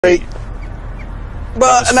But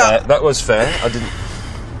no, that was fair. I didn't.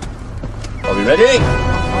 Are we ready?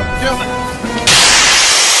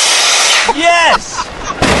 Yes!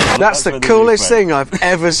 That's the coolest thing I've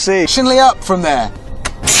ever seen. Shinley up from there.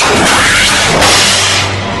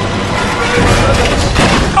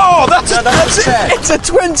 Oh, that's it. It's a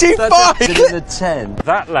 25. That landed in the 10.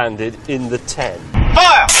 That landed in the 10.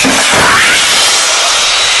 Fire!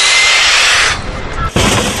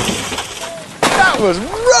 That was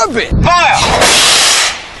rubbish. Fire!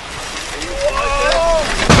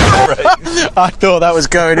 I thought that was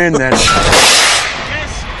going in then.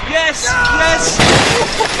 Yes! Yes!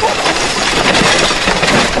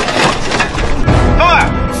 Fire!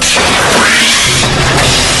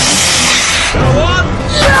 Go on!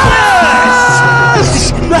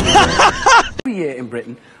 Yes! Every year in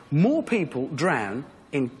Britain, more people drown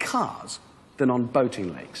in cars than on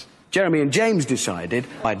boating lakes. Jeremy and James decided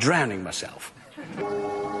by drowning myself.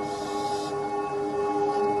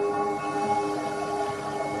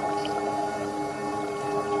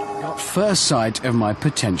 Got first sight of my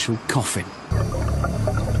potential coffin.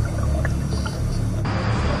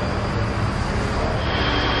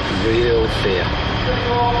 Real fear.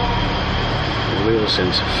 Real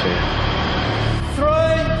sense of fear. 3,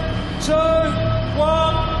 2,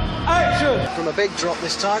 1, action! From a big drop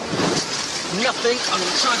this time. Nothing. I'm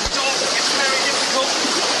going to try to talk. It's very difficult.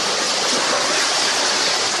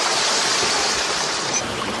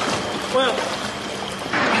 Well,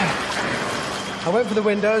 I went for the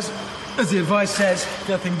windows. As the advice says,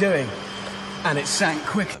 nothing doing. And it sank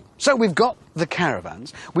quickly. So we've got the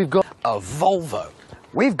Caravans, we've got a Volvo,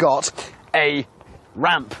 we've got a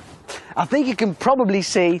ramp. I think you can probably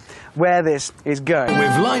see where this is going.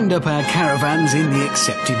 We've lined up our caravans in the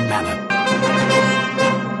accepted manner.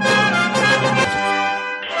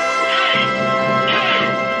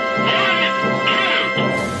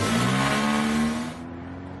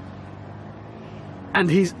 And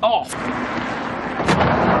he's off.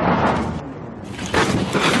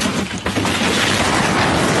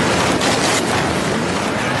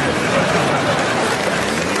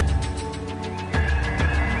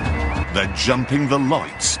 They're jumping the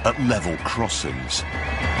lights at level crossings.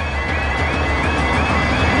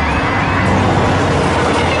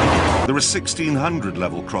 There are 1,600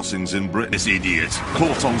 level crossings in Britain. This idiot,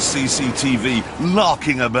 caught on CCTV,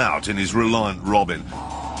 larking about in his Reliant Robin.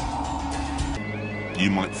 You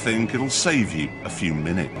might think it'll save you a few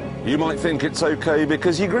minutes. You might think it's okay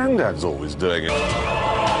because your granddad's always doing it.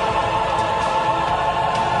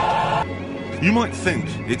 You might think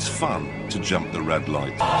it's fun to jump the red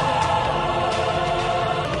light.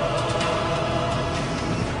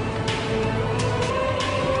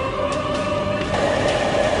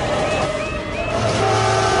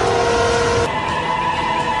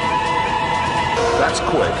 That's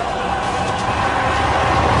quick.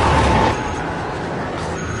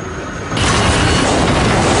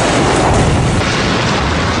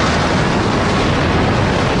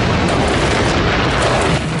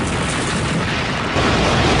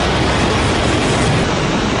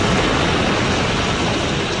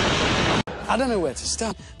 I don't know where to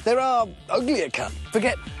start. There are uglier cars.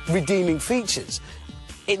 Forget redeeming features.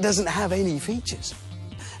 It doesn't have any features.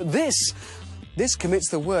 This commits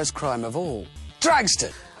the worst crime of all.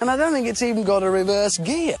 Dragster. And I don't think it's even got a reverse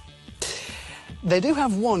gear. They do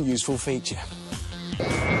have one useful feature.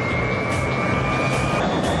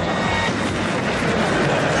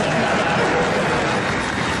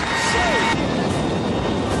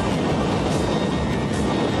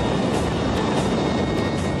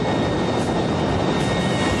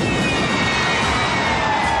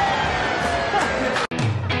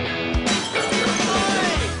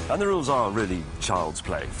 And the rules are really child's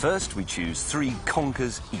play. First, we choose 3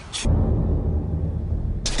 conkers each.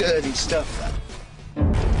 Dirty stuff, that.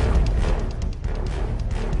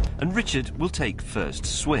 And Richard will take first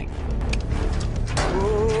swing.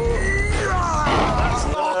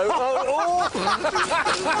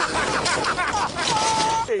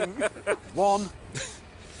 1-0.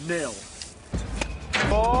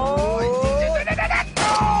 Oh,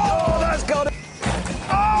 that's got it.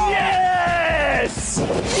 Oh, yes!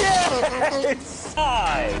 Yes!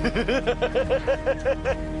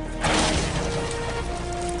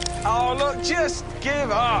 Oh, look, just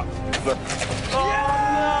give up. Oh,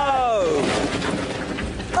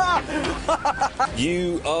 no!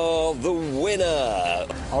 You are the winner.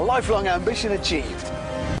 A lifelong ambition achieved.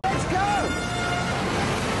 Let's go!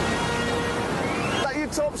 Is that your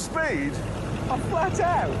top speed? I'm flat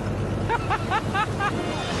out.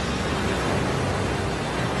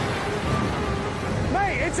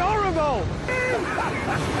 Mate, it's horrible!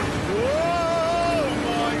 Oh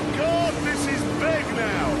my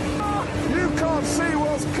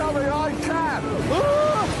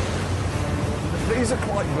These are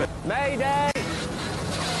quite big. Mayday!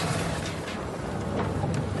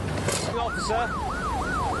 Officer.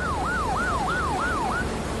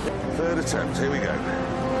 Third attempt, here we go.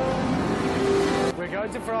 We're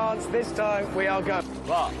going to France. This time we are going.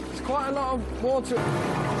 But it's quite a lot of water.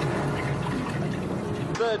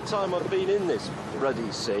 Third time I've been in this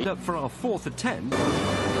bloody sea. Up for our fourth attempt.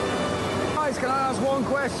 Guys, can I ask one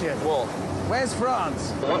question? What? Where's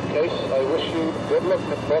France? In that case, I wish you good luck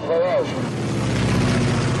and bon voyage.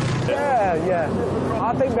 Yeah.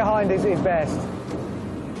 I think behind is best.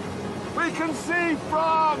 We can see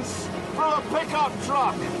France from a pickup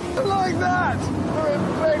truck. Like that! We're in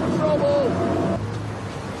big trouble.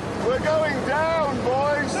 We're going down,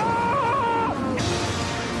 boys.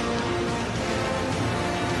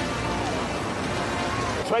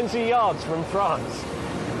 20 yards from France.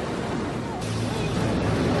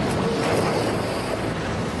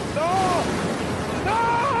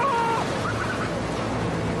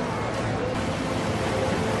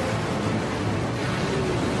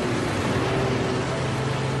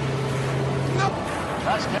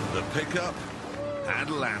 The pickup had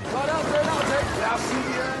land.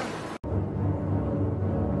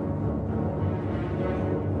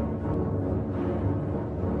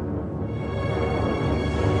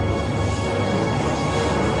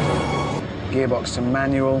 Gearbox to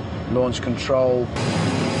manual, launch control.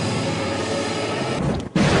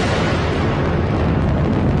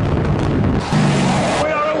 We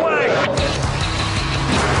are away!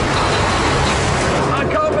 I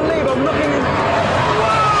can't believe I'm looking in.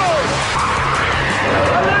 Whoa!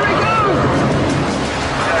 And there he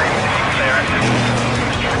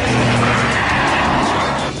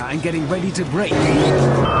goes! And getting ready to brake.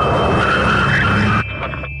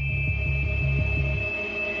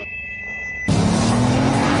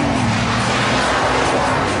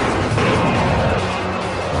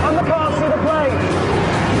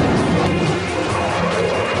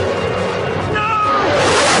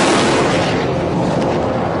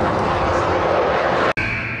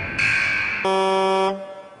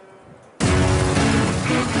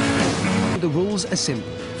 The rules are simple.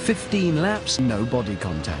 15 laps, no body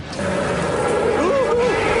contact.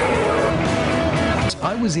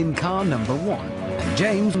 I was in car number 1 and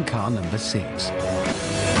James in car number 6.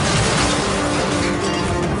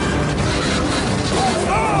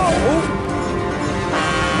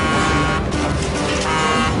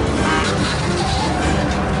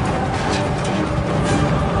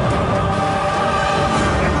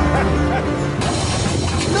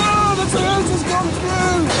 No, the Toyota's gone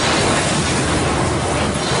through!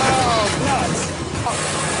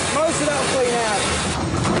 Most of that'll clean out.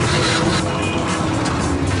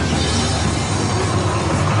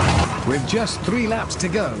 With just 3 laps to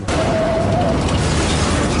go.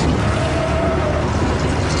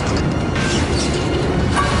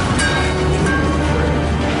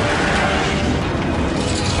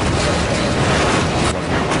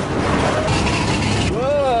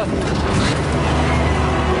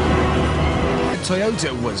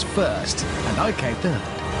 Toyota was first, and I came third.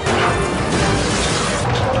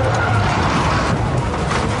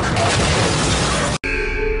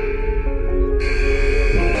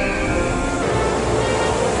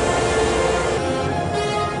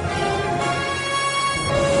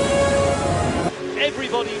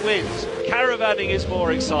 Everybody wins. Caravanning is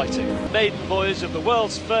more exciting. Maiden voyage of the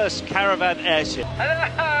world's first caravan airship.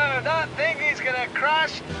 Hello, that thing is gonna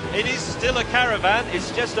crash. It is still a caravan,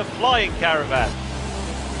 it's just a flying caravan.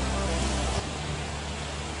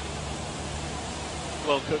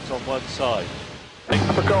 Well cooked on one side.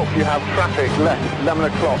 Papa Golf, you have traffic left, 11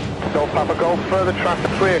 o'clock. Golf Papa Golf, further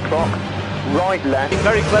traffic, 3 o'clock. Right left.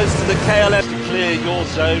 Very close to the KLM to clear your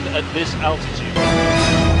zone at this altitude.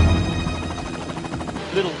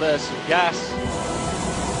 Little burst of gas.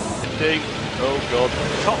 Ding. Oh God.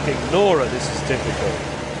 Top ignorer, this is difficult.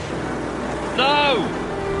 No!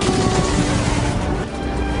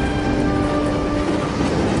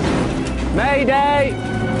 Mayday!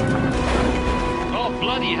 Oh,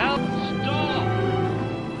 bloody hell.